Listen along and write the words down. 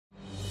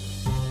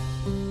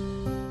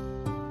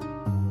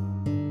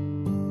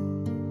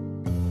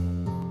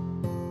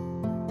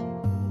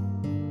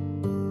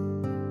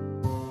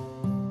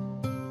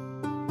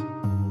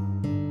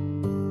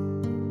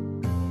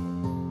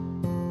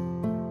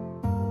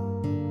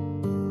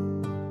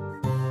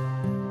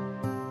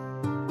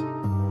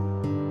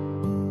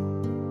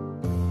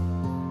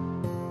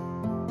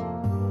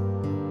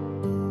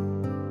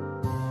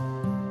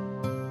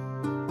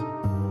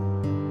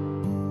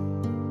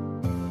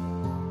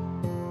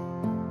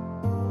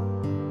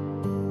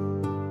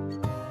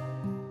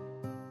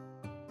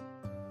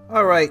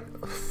Alright,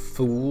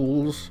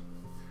 fools.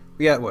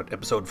 We got, what,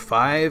 episode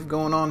 5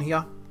 going on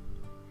here?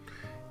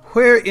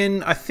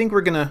 Wherein I think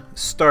we're gonna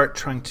start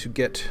trying to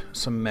get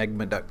some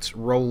magma ducts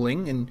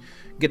rolling and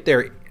get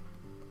their,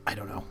 I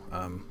don't know,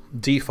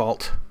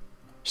 default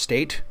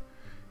state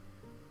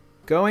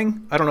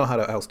going. I don't know how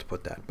else to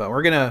put that, but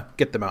we're gonna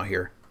get them out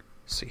here,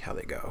 see how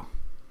they go.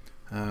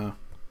 Let's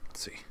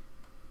see.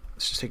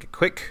 Let's just take a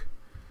quick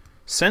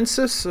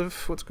census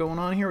of what's going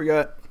on here. We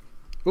got,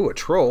 ooh, a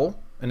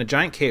troll and a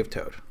giant cave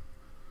toad.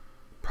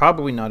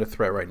 Probably not a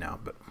threat right now,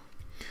 but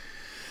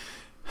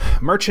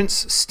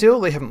merchants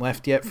still, they haven't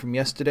left yet from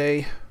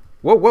yesterday.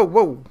 Whoa, whoa,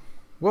 whoa.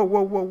 Whoa,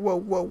 whoa, whoa, whoa,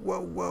 whoa,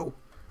 whoa, whoa.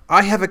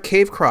 I have a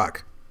cave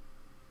croc.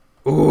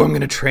 Ooh, I'm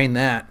going to train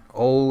that.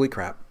 Holy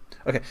crap.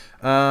 Okay,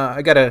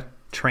 I got a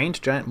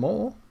trained giant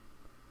mole.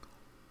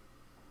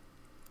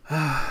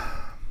 Let's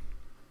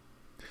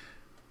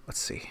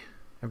see.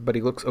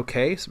 Everybody looks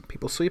okay. Some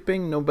people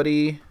sleeping.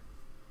 Nobody.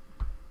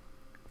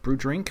 Brew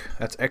drink.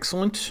 That's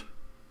excellent.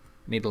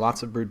 Need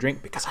lots of brew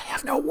drink because I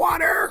have no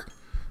water.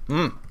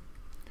 Let's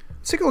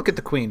take a look at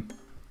the queen.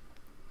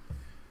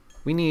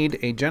 We need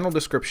a general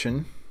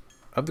description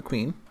of the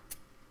queen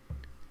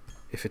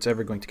if it's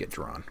ever going to get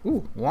drawn.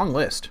 Ooh, long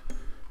list.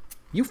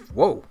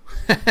 Whoa.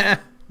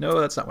 No,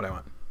 that's not what I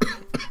want.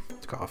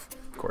 It's cough,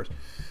 of course.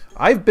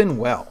 I've been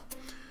well.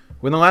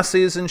 When the last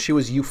season, she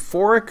was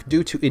euphoric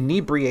due to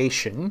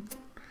inebriation.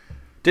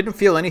 Didn't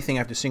feel anything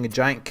after seeing a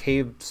giant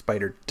cave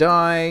spider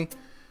die.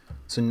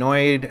 Was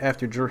annoyed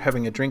after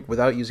having a drink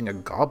without using a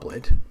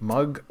goblet,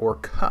 mug, or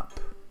cup.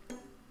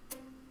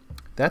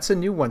 That's a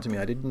new one to me.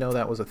 I didn't know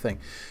that was a thing.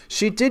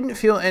 She didn't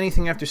feel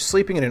anything after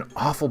sleeping in an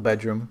awful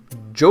bedroom.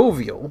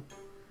 Jovial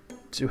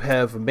to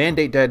have a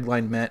mandate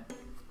deadline met.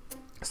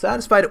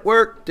 Satisfied at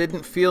work.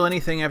 Didn't feel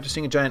anything after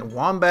seeing a giant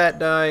wombat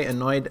die.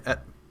 Annoyed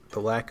at the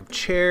lack of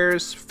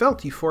chairs.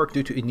 Felt euphoric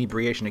due to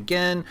inebriation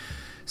again.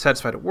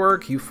 Satisfied at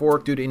work.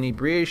 Euphoric due to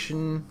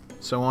inebriation.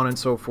 So on and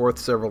so forth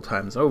several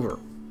times over.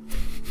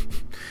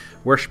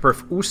 Worshipper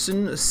of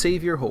Usen,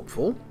 Savior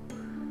Hopeful.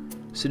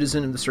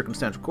 Citizen of the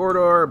Circumstantial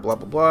Corridor, blah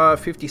blah blah.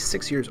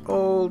 56 years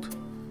old.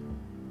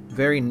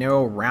 Very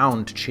narrow,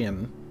 round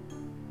chin.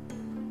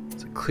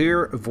 It's a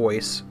clear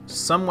voice.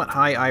 Somewhat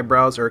high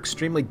eyebrows are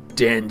extremely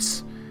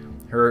dense.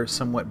 Her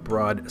somewhat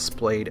broad,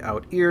 splayed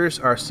out ears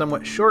are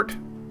somewhat short.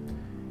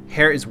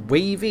 Hair is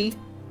wavy.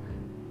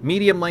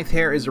 Medium length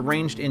hair is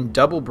arranged in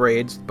double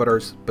braids, but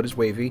is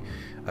wavy.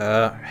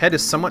 Head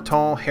is somewhat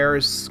tall. Hair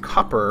is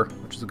copper,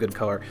 which is a good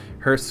color.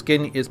 Her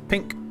skin is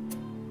pink.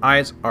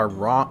 Eyes are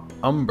raw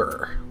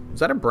umber. Is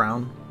that a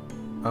brown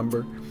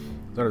umber?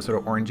 Is that a sort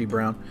of orangey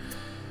brown?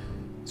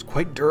 It's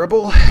quite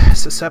durable.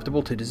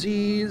 Susceptible to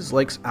disease.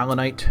 Likes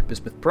allanite,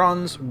 bismuth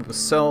bronze. Will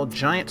sell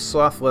giant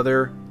sloth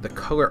leather, the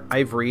color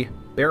ivory,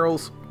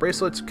 barrels,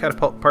 bracelets,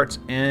 catapult parts,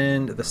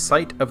 and the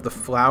site of the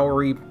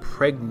flowery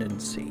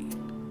pregnancy.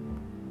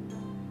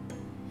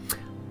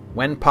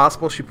 When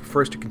possible, she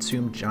prefers to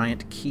consume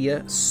giant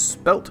Kia,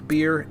 spelt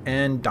beer,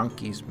 and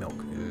donkey's milk.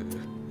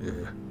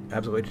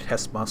 Absolutely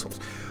detest mussels.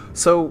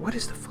 So, what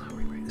is the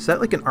flowery? Is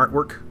that like an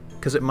artwork?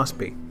 Because it must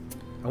be.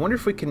 I wonder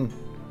if we can...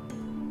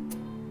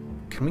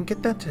 Can we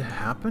get that to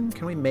happen?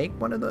 Can we make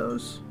one of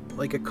those?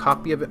 Like a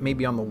copy of it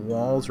maybe on the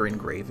walls or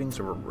engravings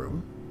of a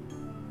room?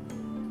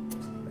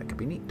 That could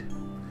be neat.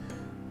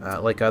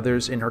 Like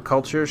others in her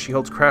culture, she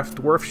holds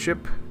craft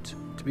dwarfship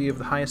to be of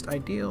the highest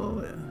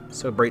ideal.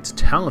 Celebrates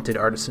talented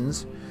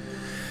artisans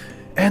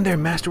and their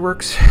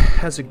masterworks,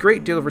 has a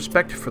great deal of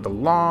respect for the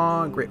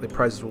law, greatly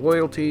prizes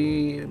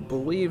loyalty,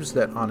 believes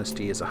that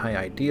honesty is a high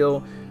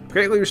ideal,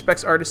 greatly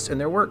respects artists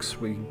and their works,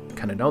 we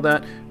kind of know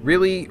that,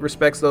 really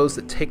respects those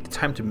that take the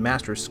time to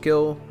master a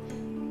skill,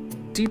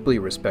 deeply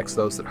respects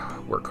those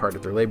that work hard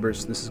at their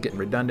labors, this is getting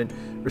redundant,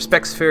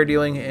 respects fair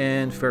dealing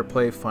and fair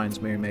play, finds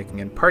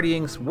merrymaking and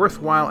partying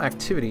worthwhile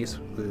activities,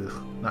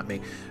 not me,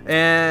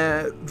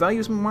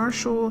 values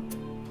martial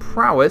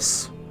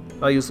prowess,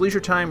 values leisure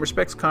time,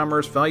 respects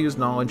commerce, values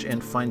knowledge,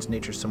 and finds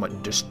nature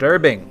somewhat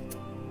disturbing.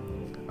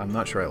 I'm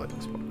not sure I like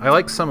this one. I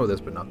like some of this,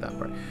 but not that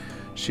part.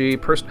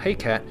 Hey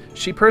cat.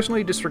 She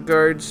personally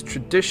disregards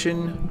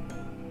tradition,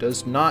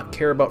 does not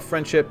care about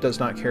friendship, does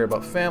not care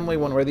about family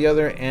one way or the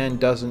other, and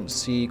doesn't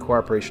see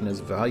cooperation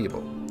as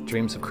valuable.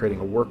 Dreams of creating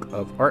a work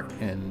of art,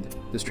 and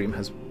this dream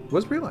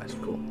was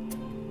realized. Cool.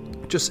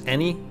 Just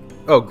any...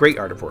 Oh, great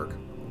art of work.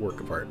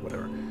 Work of art,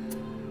 whatever.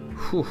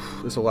 Whew,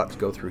 there's a lot to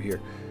go through here.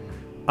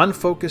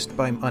 Unfocused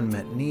by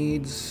unmet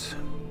needs.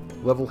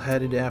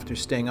 Level-headed after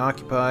staying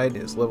occupied.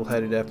 Is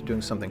level-headed after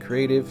doing something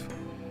creative.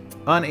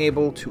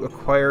 Unable to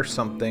acquire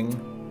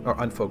something. Or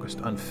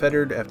unfocused.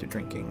 Unfettered after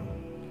drinking.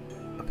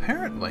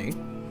 Apparently,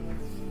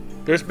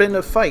 there's been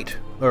a fight.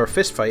 Or a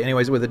fist fight,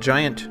 anyways, with a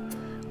giant...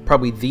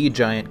 Probably the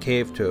giant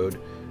cave toad.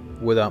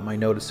 Without my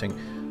noticing.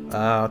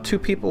 2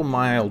 people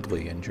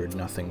mildly injured.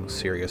 Nothing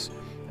serious.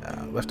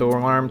 Leftover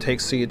arm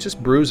takes... See, it's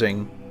just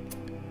bruising.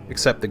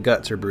 Except the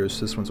guts are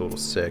bruised. This one's a little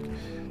sick.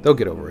 They'll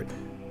get over it.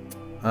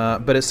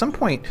 But at some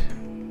point,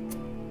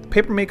 the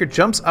papermaker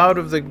jumps out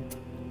of the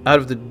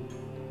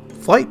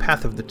flight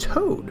path of the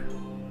toad.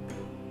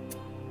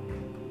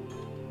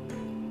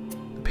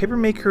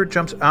 Papermaker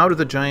jumps out of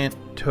the giant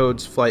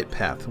toad's flight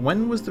path.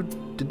 When was the...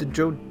 Did the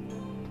toad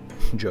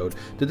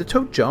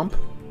jump?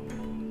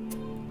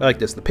 I like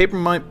this. The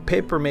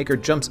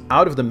Papermaker jumps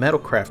out of the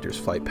Metal Crafter's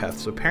flight path.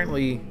 So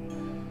apparently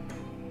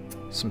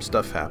some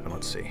stuff happened.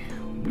 Let's see.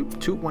 Bloop,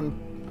 2,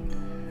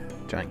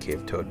 1. Giant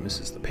cave toad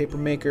misses the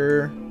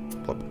Papermaker.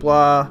 Blah, blah,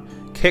 blah.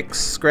 Kicks,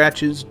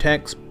 scratches,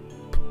 attacks,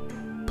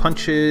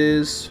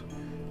 punches,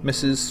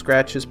 misses,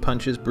 scratches,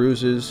 punches,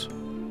 bruises,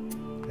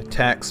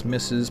 attacks,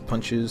 misses,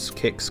 punches,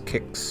 kicks,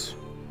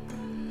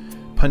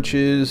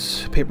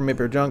 punches.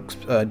 Papermaker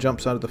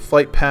jumps out of the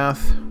flight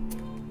path.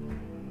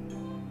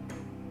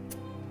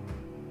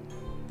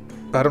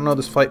 I don't know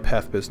this flight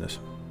path business.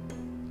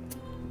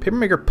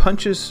 Papermaker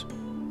punches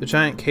the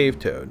giant cave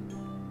toad.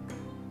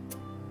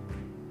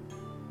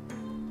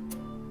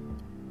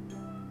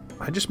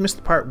 I just missed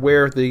the part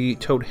where the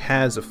toad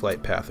has a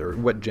flight path, or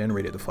what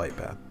generated the flight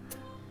path.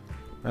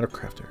 Metal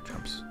Crafter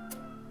jumps.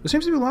 There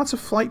seems to be lots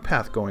of flight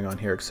path going on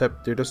here,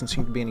 except there doesn't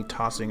seem to be any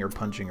tossing or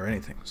punching or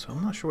anything. So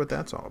I'm not sure what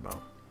that's all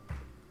about.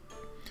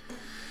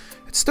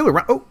 It's still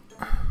around. Oh!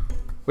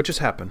 What just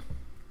happened?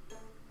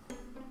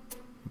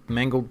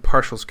 Mangled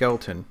partial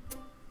skeleton.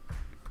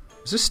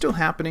 Is this still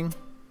happening?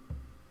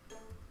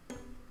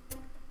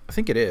 I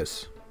think it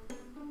is.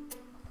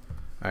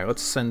 Alright,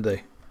 let's send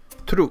the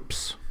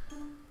troops.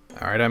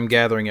 Alright, I'm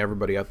gathering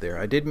everybody up there.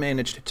 I did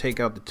manage to take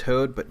out the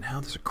toad, but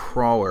now there's a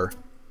crawler.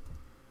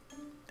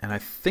 And I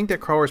think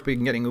that crawler's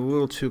been getting a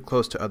little too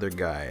close to other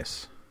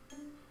guys.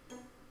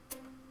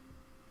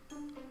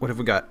 What have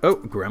we got? Oh,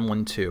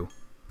 Gremlin 2.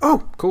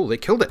 Oh, cool, they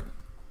killed it.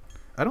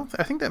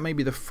 I think that may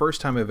be the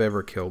first time I've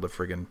ever killed a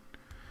friggin'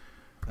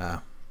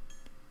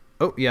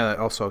 oh, yeah,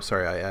 also,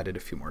 sorry, I added a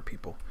few more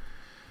people.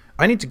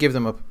 I need to give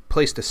them a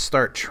place to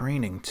start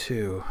training,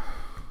 too.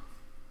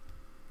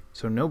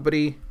 So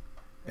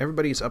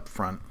everybody's up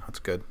front. That's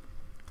good.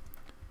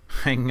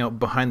 Hanging out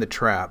behind the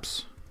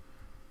traps.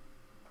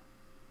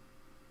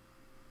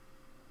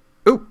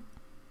 Ooh!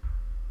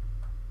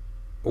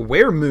 A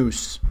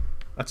weremoose.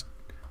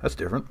 That's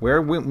different.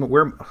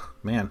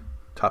 Man,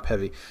 top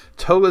heavy.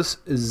 Tolas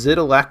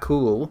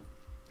zidalakul.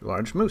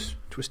 Large moose.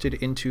 Twisted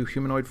into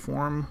humanoid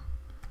form.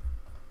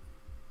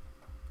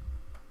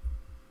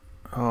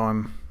 Oh,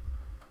 I'm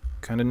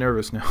kind of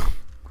nervous now.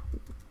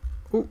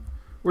 Ooh,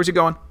 where's he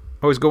going?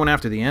 Oh, he's going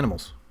after the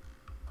animals.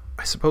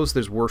 I suppose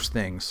there's worse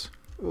things.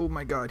 Oh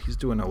my god, he's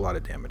doing a lot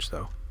of damage,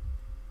 though.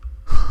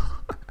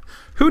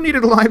 Who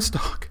needed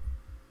livestock?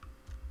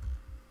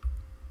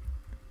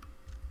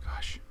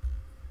 Gosh.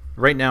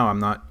 Right now, I'm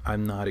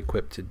not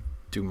equipped to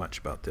do much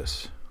about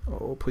this.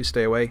 Oh, please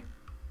stay away.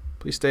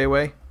 Please stay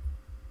away.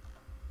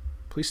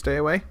 Please stay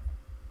away.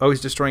 Oh,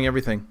 he's destroying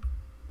everything.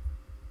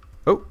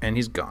 Oh, and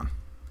he's gone.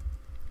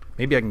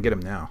 Maybe I can get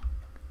him now.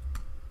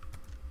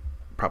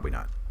 Probably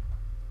not.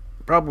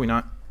 Probably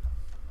not.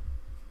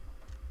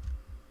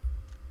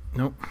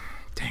 Nope.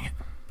 Dang it.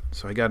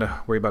 So I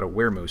gotta worry about a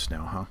weremoose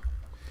now, huh?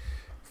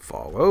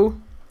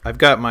 Follow. I've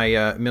got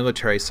my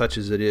military, such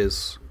as it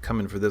is,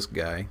 coming for this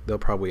guy. They'll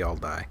probably all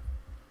die.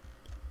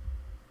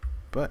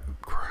 But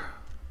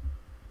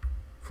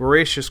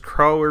voracious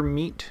crawler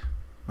meat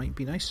might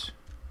be nice.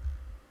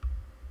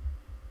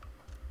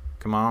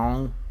 Come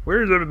on.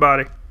 Where's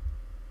everybody?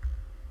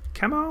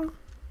 Come on.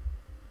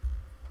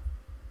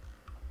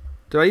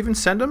 Did I even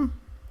send them?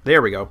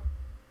 There we go.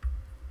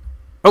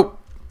 Oh!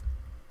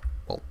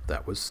 Well,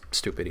 that was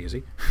stupid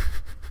easy.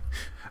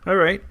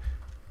 Alright.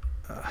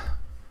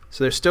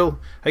 So they're still...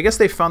 I guess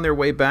they found their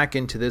way back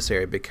into this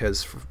area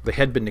because they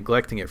had been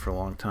neglecting it for a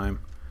long time.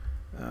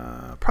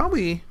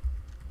 Probably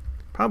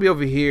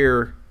over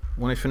here,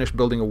 when I finished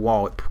building a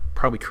wall, it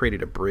probably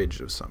created a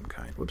bridge of some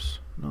kind. Whoops.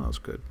 No, that was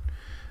good.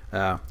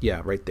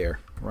 Yeah, right there.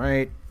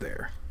 Right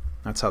there.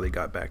 That's how they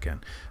got back in.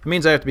 It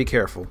means I have to be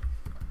careful.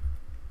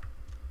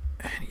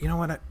 And you know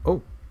what?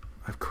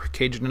 I've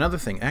caged another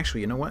thing.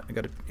 Actually, you know what? I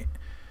got to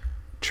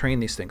train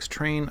these things.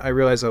 Train. I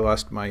realized I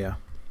lost my...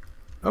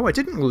 Oh, I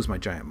didn't lose my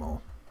giant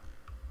mole.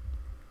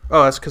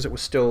 Oh, that's because it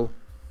was still...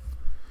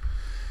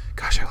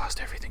 Gosh, I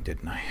lost everything,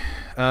 didn't I?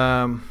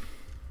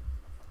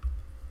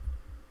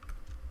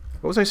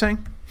 What was I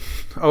saying?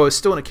 Oh, it's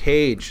still in a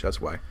cage. That's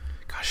why.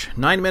 Gosh,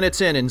 9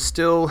 minutes in and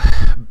still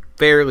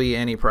barely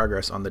any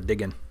progress on the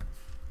digging.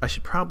 I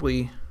should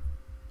probably...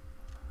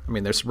 I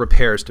mean, there's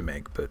repairs to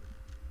make, but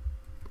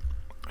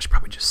I should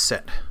probably just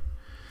set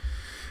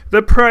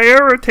the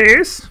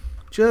priorities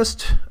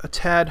just a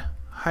tad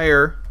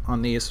higher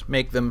on these.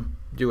 Make them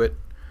do it.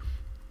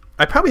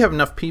 I probably have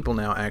enough people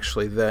now,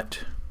 actually, that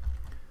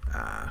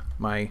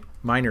my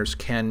miners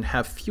can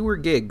have fewer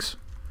gigs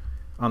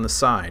on the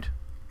side.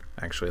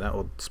 Actually, that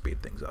will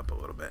speed things up a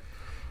little bit.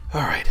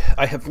 Alright,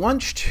 I have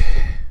lunched,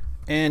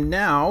 and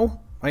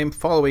now I am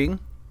following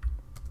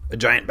a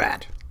giant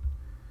bat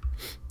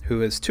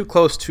who is too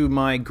close to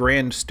my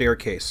grand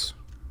staircase.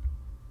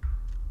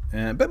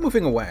 But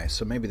moving away,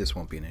 so maybe this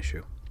won't be an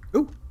issue.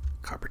 Ooh,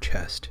 copper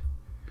chest.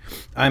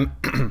 I'm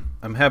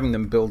having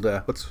them build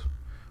let's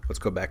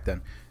go back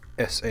then.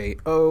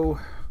 SAO.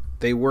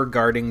 They were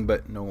guarding,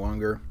 but no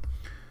longer.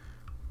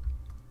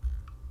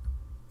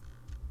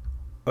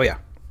 Oh yeah.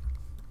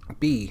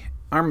 B,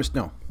 arms,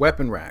 no,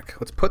 weapon rack.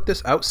 Let's put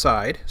this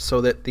outside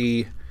so that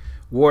the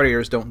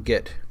warriors don't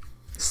get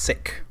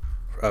sick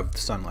of the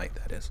sunlight,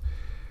 that is.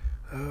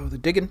 Oh, the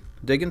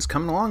digging's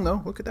coming along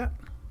though. Look at that.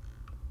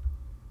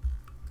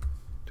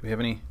 Do we have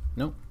any?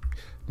 Nope.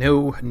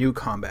 No new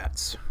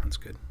combats. That's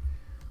good.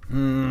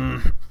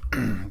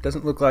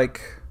 Doesn't look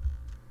like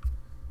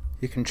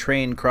you can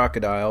train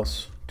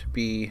crocodiles to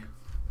be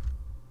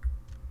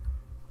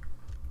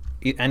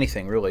eat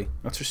anything, really.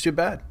 That's just too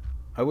bad.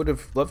 I would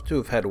have loved to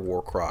have had a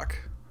war croc.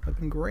 That'd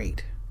been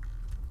great.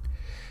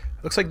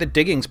 Looks like the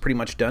digging's pretty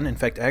much done. In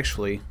fact,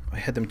 actually, I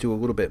had them do a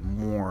little bit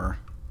more.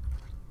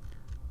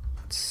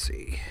 Let's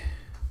see.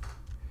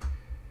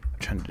 I'm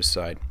trying to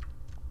decide.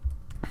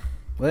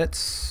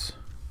 Let's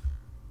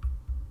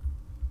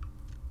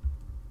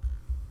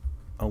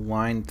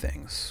align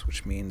things,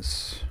 which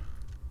means...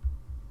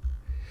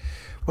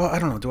 Well, I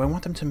don't know. Do I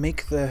want them to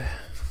make the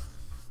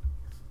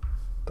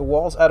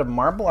walls out of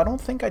marble? I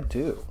don't think I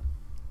do.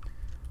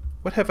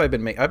 What have I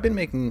been making? I've been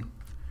making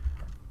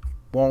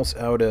walls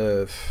out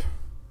of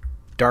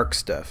dark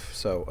stuff,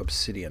 so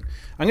obsidian.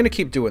 I'm going to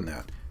keep doing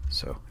that.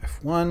 So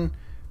F1,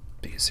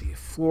 BC,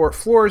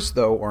 floors,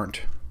 though,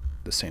 aren't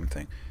the same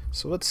thing.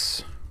 So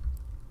let's...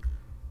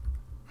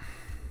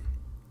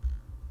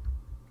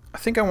 I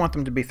think I want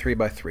them to be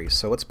 3x3,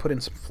 so let's put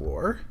in some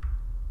floor.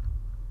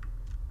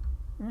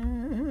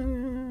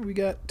 We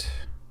got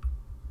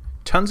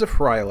tons of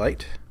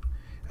rhyolite,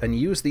 and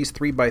use these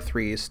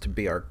 3x3s to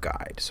be our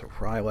guide. So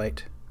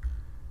rhyolite,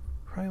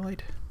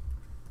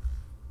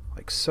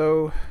 like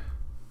so.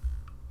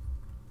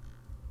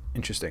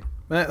 Interesting.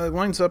 It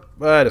lines up.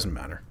 It doesn't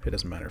matter. It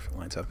doesn't matter if it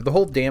lines up. But the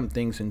whole damn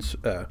thing's in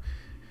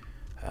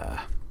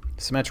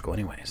symmetrical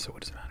anyway. So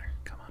what does it matter?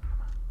 Come on.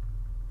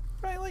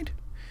 Rhyolite,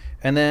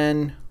 and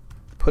then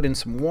put in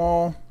some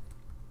wall.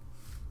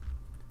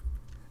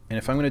 And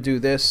if I'm going to do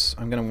this,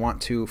 I'm going to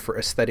want to, for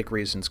aesthetic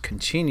reasons,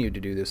 continue to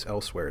do this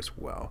elsewhere as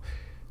well.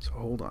 So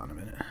hold on a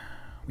minute.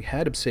 We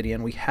had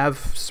obsidian. We have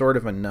sort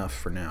of enough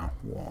for now,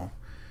 wall.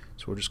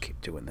 So we'll just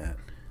keep doing that.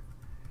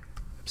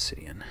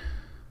 Obsidian.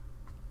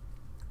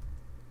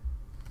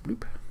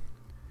 Bloop.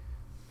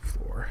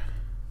 Floor.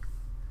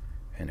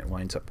 And it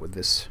lines up with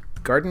this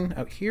garden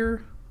out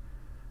here.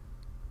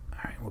 All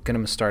right, we'll get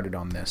them started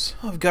on this.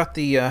 I've got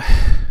the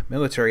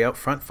military out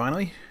front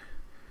finally.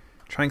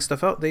 Trying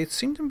stuff out. They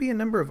seem to be a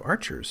number of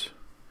archers.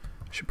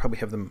 I should probably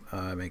have them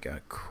make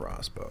a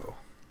crossbow.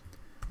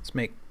 Let's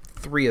make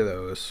 3 of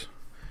those.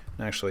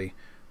 And actually,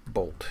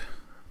 bolt.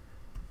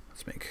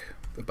 Let's make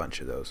a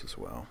bunch of those as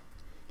well.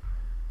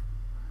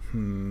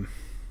 Some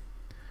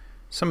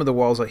of the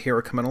walls out here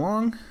are coming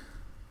along.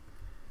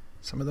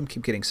 Some of them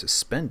keep getting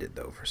suspended,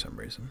 though, for some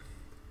reason.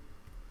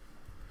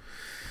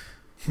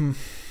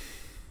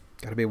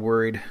 Gotta be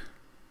worried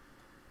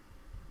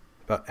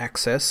about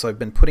access, so I've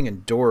been putting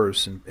in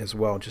doors as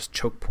well, just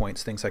choke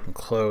points, things I can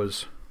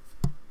close.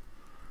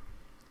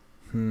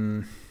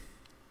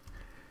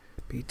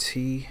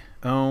 BT.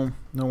 Oh,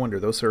 no wonder.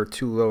 Those are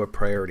too low a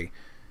priority.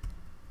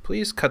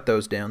 Please cut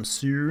those down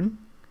soon.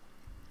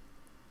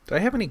 Do I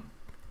have any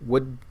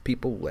wood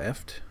people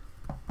left?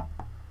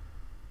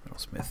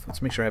 Metalsmith.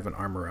 Let's make sure I have an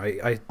armor.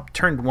 I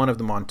turned one of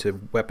them on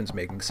to weapons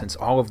making since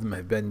all of them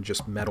have been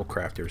just metal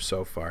crafters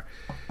so far.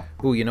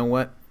 Ooh, you know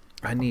what?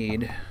 I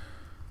need...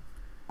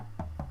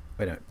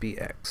 Wait a minute,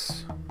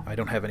 BX. I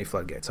don't have any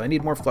floodgates. I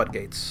need more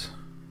floodgates.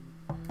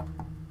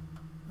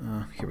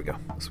 Here we go.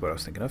 That's what I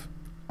was thinking of.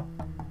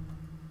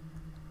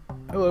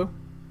 Hello.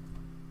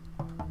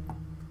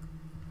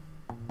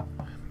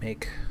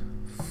 Make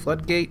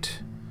floodgate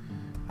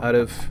out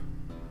of...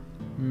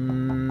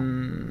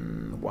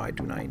 why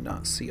do I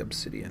not see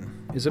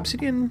obsidian? Is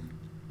obsidian...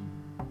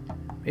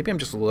 Maybe I'm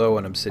just low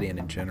on obsidian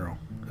in general.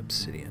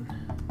 Obsidian.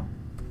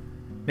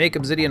 Make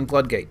obsidian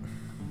floodgate.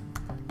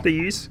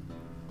 Please.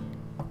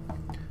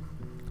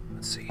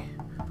 Let's see.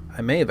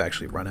 I may have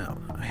actually run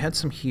out. I had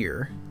some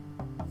here.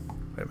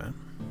 Wait a minute.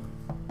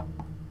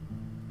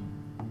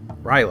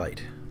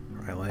 Rhyolite.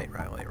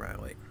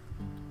 Rhyolite.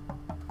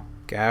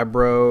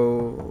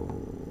 Gabbro.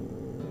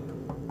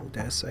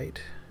 Dacite.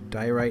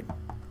 Diorite.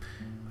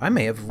 I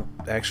may have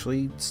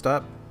actually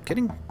stopped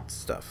getting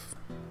stuff.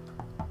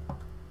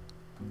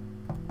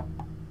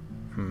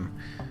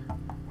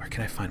 Where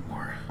can I find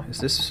more? Is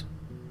this...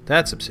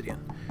 That's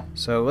obsidian.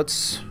 So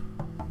let's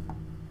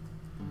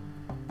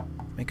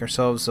make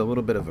ourselves a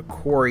little bit of a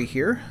quarry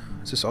here.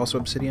 Is this also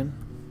obsidian?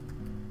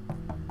 I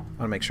want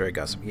to make sure I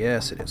got some.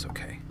 Yes, it is.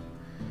 Okay.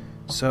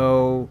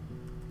 So...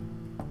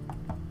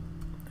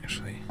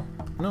 Actually...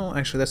 No,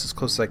 actually that's as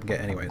close as I can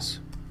get anyways.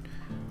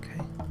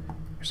 Okay.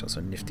 There's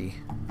also a nifty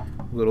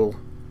little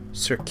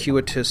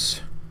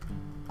circuitous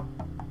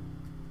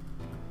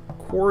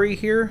quarry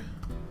here.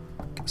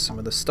 Get some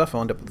of the stuff.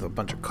 I'll end up with a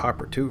bunch of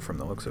copper too from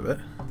the looks of it.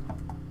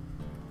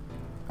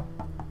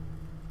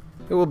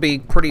 It will be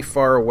pretty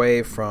far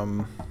away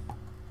from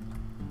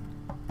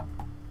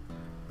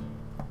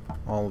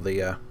all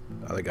the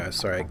other guys.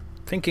 Sorry,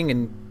 thinking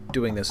and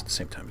doing this at the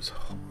same time is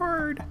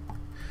hard.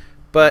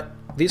 But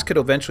these could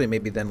eventually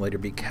maybe then later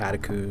be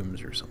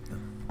catacombs or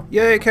something.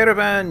 Yay,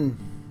 caravan!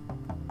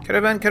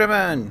 Caravan,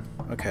 caravan!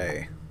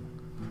 Okay.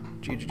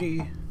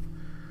 GGG.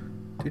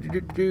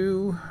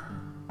 Do.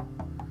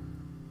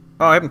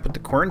 Oh, I haven't put the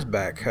corns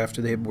back after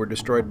they were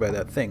destroyed by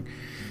that thing.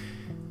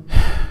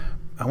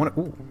 I want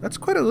to... Ooh, that's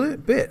quite a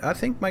bit. I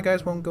think my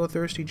guys won't go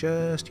thirsty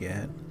just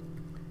yet.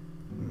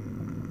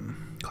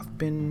 Coffee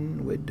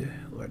bin, wood,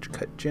 large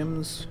cut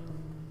gems.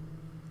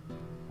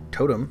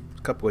 Totem.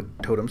 A couple of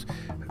totems.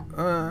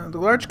 The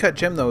large cut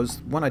gem, though,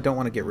 is one I don't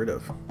want to get rid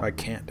of. I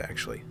can't,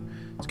 actually.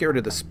 Let's get rid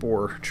of the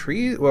spore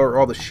tree, or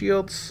all the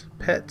shields,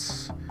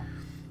 pets.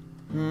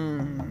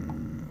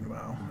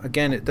 Well,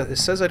 again, it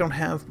says I don't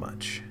have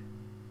much.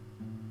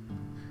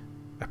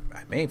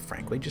 I may,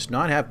 frankly, just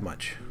not have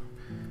much.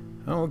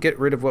 I'll get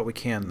rid of what we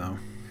can, though.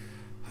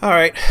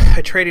 Alright,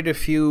 I traded a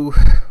few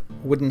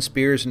wooden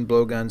spears and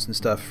blowguns and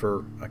stuff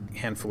for a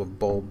handful of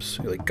bulbs,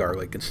 like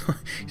garlic and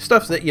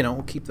stuff that, you know,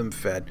 will keep them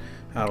fed.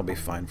 That'll be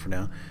fine for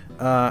now.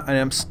 And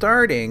I'm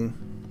starting...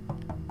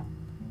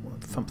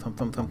 Thump, thump,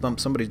 thump, thump, thump.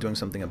 Somebody's doing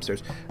something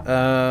upstairs.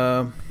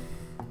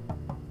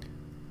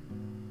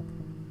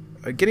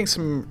 Getting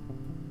some,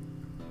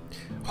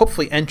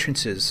 hopefully,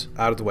 entrances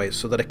out of the way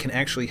so that I can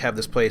actually have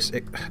this place,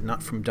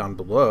 not from down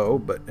below,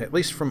 but at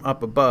least from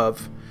up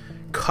above,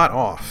 cut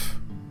off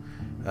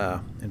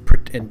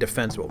and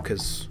defensible.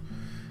 Because,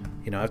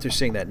 you know, after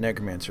seeing that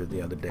necromancer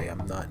the other day,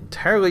 I'm not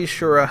entirely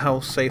sure how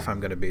safe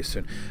I'm going to be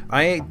soon.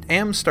 I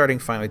am starting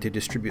finally to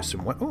distribute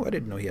some... Oh, I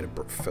didn't know he had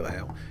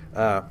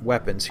a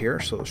weapons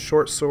here. So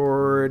short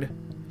sword,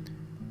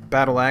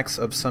 battle axe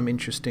of some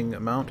interesting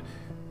amount.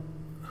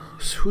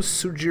 Who's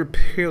Sujir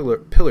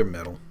pillar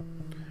metal?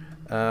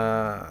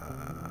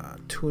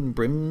 Toon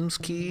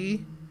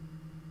Brimsky.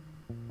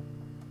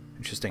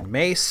 Interesting.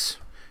 Mace.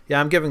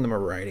 Yeah, I'm giving them a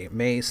variety.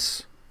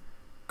 Mace.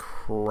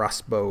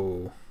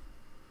 Crossbow.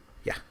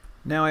 Yeah.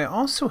 Now I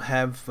also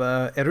have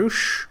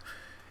Erush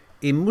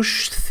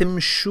Imush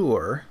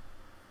Thimshur,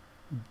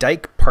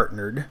 Dyke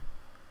partnered,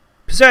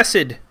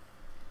 Possessed,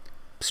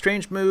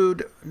 Strange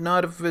Mood,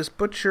 Novice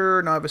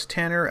Butcher, Novice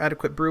Tanner,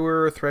 Adequate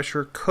Brewer,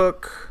 Thresher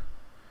Cook,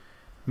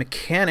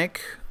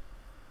 Mechanic,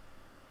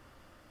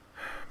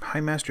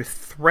 High Master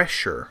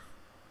Thresher.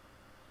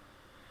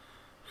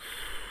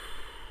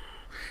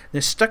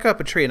 They're stuck up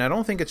a tree, and I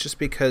don't think it's just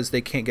because they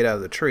can't get out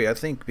of the tree. I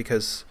think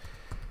because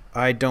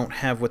I don't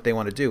have what they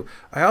want to do.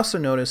 I also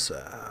notice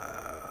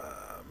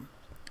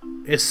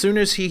as soon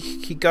as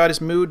he got his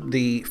mood,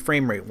 the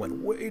frame rate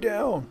went way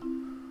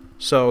down.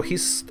 So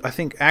he's, I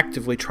think,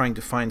 actively trying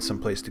to find some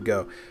place to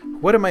go.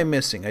 What am I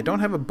missing? I don't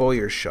have a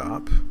bowyer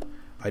shop.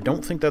 I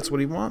don't think that's what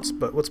he wants,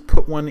 but let's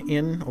put one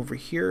in over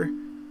here.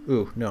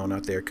 Ooh, no,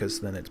 not there,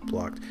 because then it's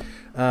blocked.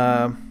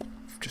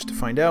 Just to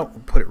find out,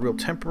 we'll put it real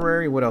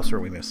temporary. What else are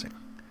we missing?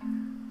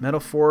 Metal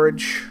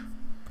forge.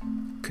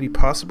 Could he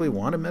possibly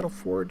want a metal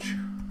forge?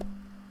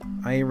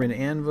 Iron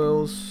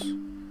anvils.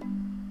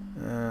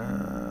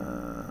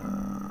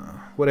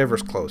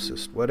 Whatever's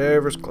closest.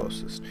 Whatever's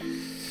closest.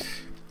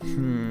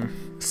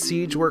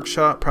 Siege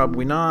workshop,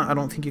 probably not. I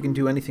don't think you can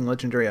do anything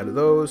legendary out of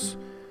those.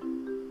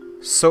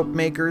 Soap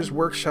maker's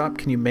workshop.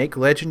 Can you make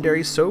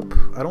legendary soap?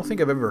 I don't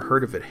think I've ever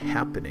heard of it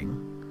happening.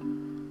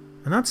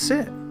 And that's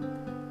it.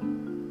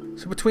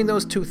 So between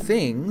those two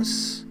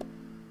things,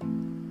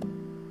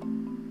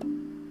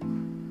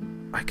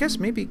 I guess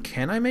maybe,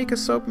 can I make a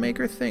soap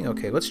maker thing?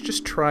 Okay, let's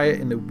just try it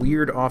in the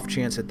weird off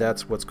chance that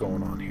that's what's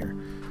going on here.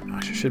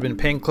 Gosh, I should have been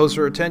paying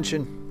closer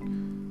attention.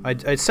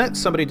 I sent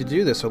somebody to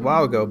do this a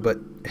while ago, but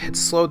it had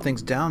slowed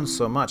things down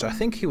so much. I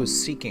think he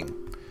was seeking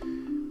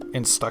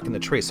and stuck in the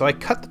tree. So I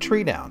cut the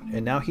tree down,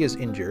 and now he is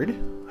injured.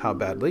 How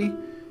badly?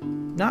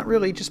 Not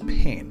really, just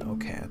pain.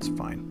 Okay, that's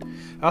fine.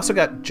 I also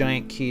got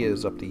giant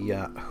Kias up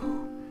the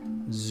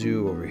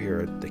zoo over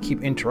here. They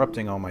keep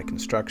interrupting all my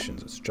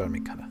constructions. It's driving me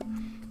kind of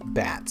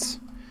bats.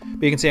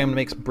 But you can see I'm going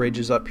to make some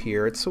bridges up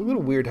here. It's a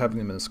little weird having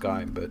them in the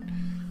sky, but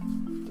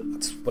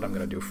that's what I'm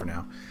going to do for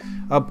now.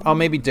 I'll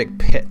maybe dig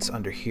pits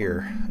under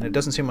here. And it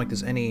doesn't seem like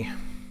there's any...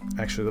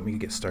 Actually, let me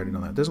get started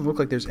on that. It doesn't look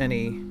like there's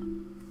any...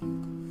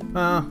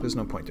 there's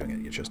no point doing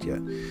it just yet.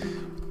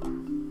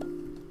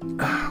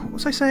 What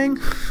was I saying?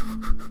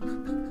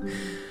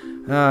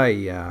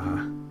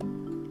 Yeah.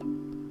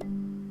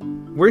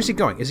 Where's he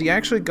going? Is he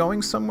actually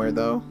going somewhere,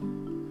 though?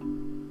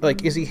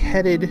 Like, is he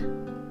headed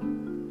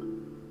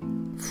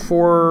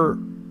for...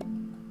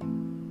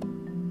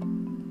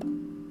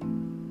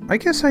 I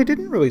guess I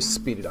didn't really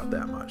speed it up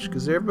that much,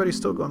 because everybody's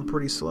still going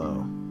pretty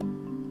slow.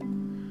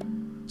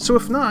 So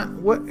if not,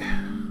 what...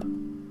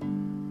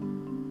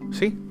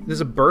 See?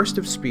 There's a burst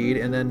of speed,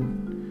 and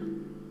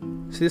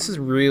then... See, this is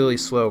really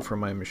slow for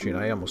my machine.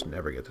 I almost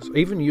never get this.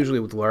 Even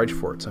usually with large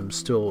forts, I'm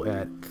still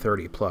at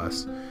 30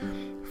 plus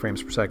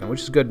frames per second,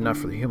 which is good enough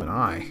for the human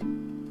eye.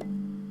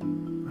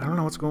 I don't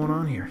know what's going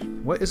on here.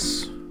 What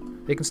is...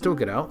 They can still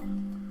get out.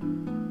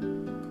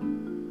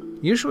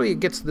 Usually it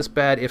gets this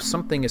bad if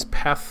something is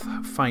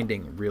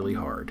pathfinding really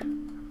hard.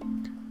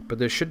 But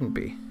there shouldn't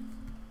be.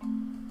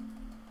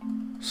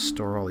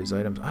 Store all these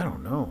items. I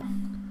don't know.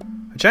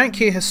 A giant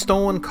key has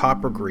stolen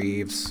copper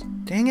greaves.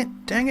 Dang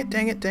it, dang it,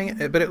 dang it, dang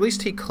it. But at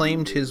least he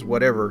claimed his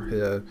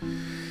whatever,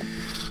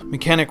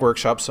 mechanic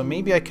workshop, so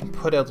maybe I can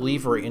put a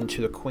lever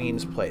into the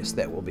queen's place.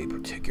 That will be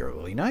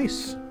particularly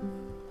nice.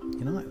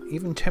 You know,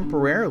 even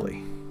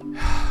temporarily.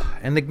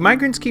 And the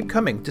migrants keep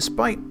coming,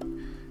 despite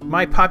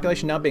my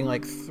population now being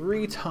like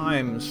 3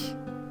 times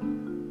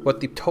what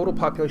the total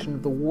population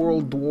of the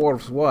world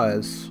dwarves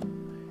was.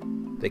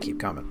 They keep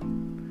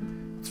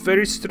coming. It's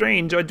very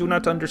strange. I do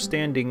not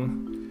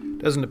understanding.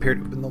 Doesn't appear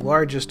to have been the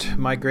largest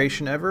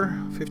migration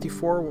ever.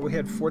 54. We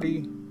had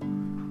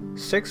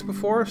 46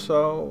 before,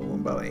 so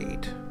about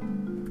 8.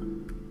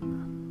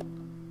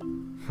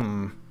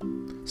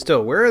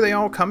 Still, where are they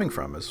all coming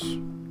from is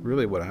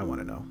really what I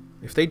want to know.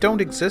 If they don't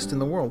exist in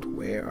the world,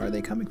 where are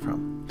they coming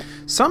from?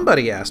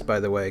 Somebody asked, by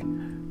the way,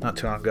 not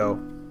too long ago,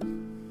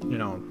 you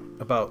know,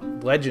 about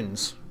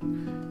legends,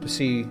 to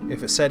see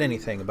if it said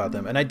anything about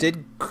them. And I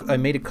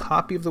made a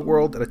copy of the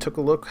world, and I took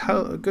a look.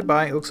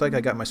 Goodbye. It looks like I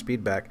got my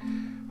speed back.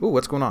 Ooh,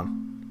 what's going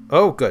on?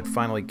 Oh, good.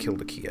 Finally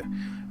killed a Kia.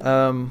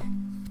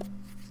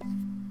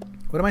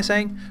 What am I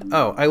saying?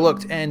 Oh, I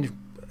looked, and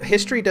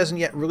history doesn't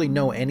yet really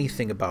know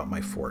anything about my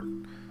fort.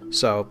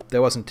 So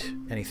there wasn't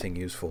anything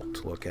useful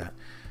to look at.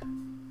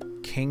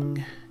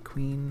 King,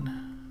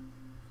 queen.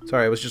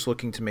 Sorry, I was just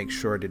looking to make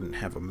sure I didn't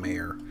have a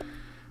mayor.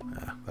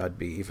 That'd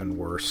be even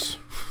worse.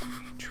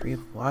 Tree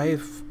of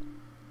Life.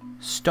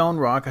 Stone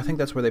Rock, I think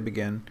that's where they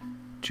begin.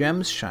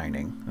 Gems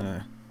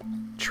Shining.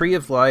 Tree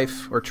of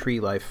Life or Tree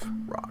Life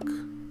Rock.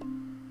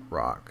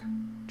 Rock.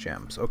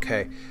 Gems.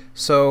 Okay,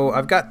 so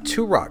I've got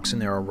 2 rocks in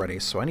there already,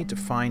 so I need to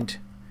find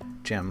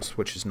gems,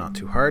 which is not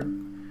too hard.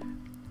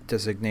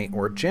 Designate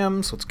or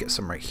gems. Let's get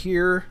some right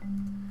here.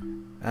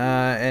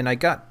 And I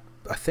got,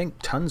 I think,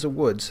 tons of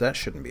wood, so that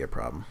shouldn't be a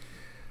problem.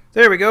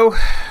 There we go.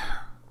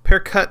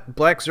 Pear cut,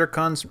 black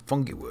zircons,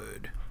 fungi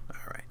wood.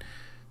 Alright.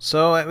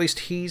 So at least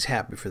he's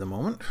happy for the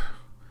moment.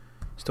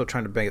 Still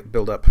trying to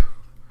build up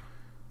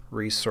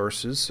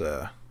resources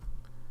to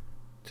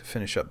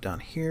finish up down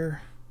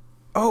here.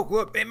 Oh,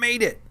 look, they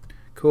made it!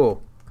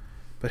 Cool.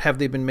 But have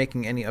they been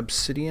making any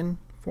obsidian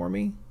for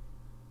me?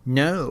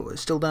 No,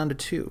 it's still down to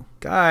 2.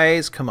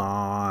 Guys, come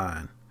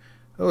on.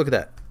 Oh, look at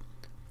that.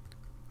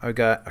 I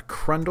got a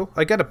Crundle.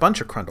 I got a bunch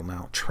of Crundle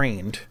now,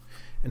 trained.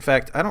 In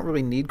fact, I don't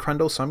really need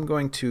Crundle, so I'm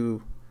going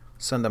to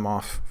send them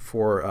off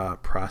for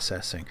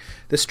processing.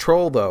 This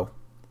troll, though.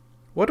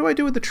 What do I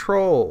do with the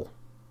troll?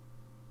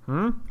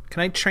 Can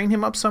I train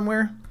him up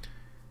somewhere?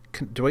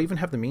 Do I even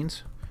have the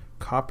means?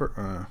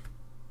 Copper.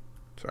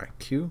 Sorry,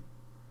 Q.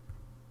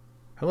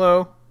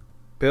 Hello,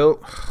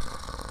 Bill.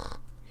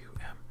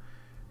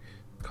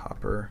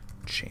 Copper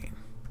chain.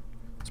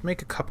 Let's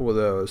make a couple of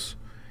those.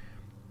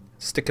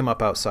 Stick them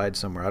up outside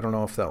somewhere. I don't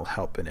know if that'll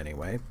help in any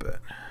way, but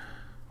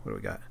what do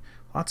we got?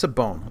 Lots of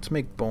bone. Let's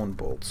make bone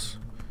bolts.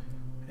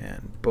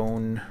 And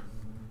bone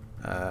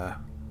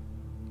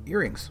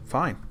earrings.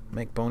 Fine.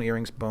 Make bone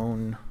earrings,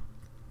 bone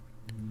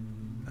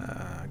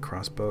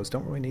crossbows.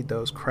 Don't really need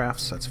those.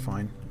 Crafts, that's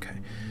fine. Okay.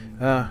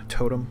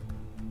 Totem.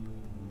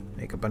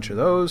 Make a bunch of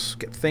those.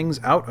 Get things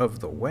out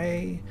of the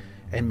way.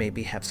 And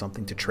maybe have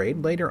something to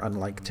trade later,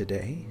 unlike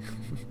today.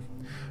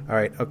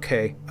 Alright,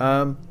 okay.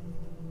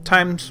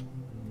 Time's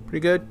pretty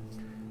good.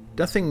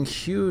 Nothing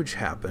huge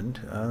happened.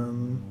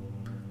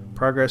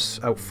 Progress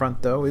out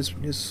front, though,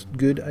 is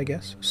good, I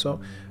guess.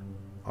 So,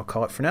 I'll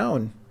call it for now,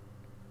 and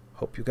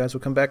hope you guys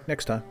will come back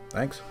next time.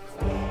 Thanks.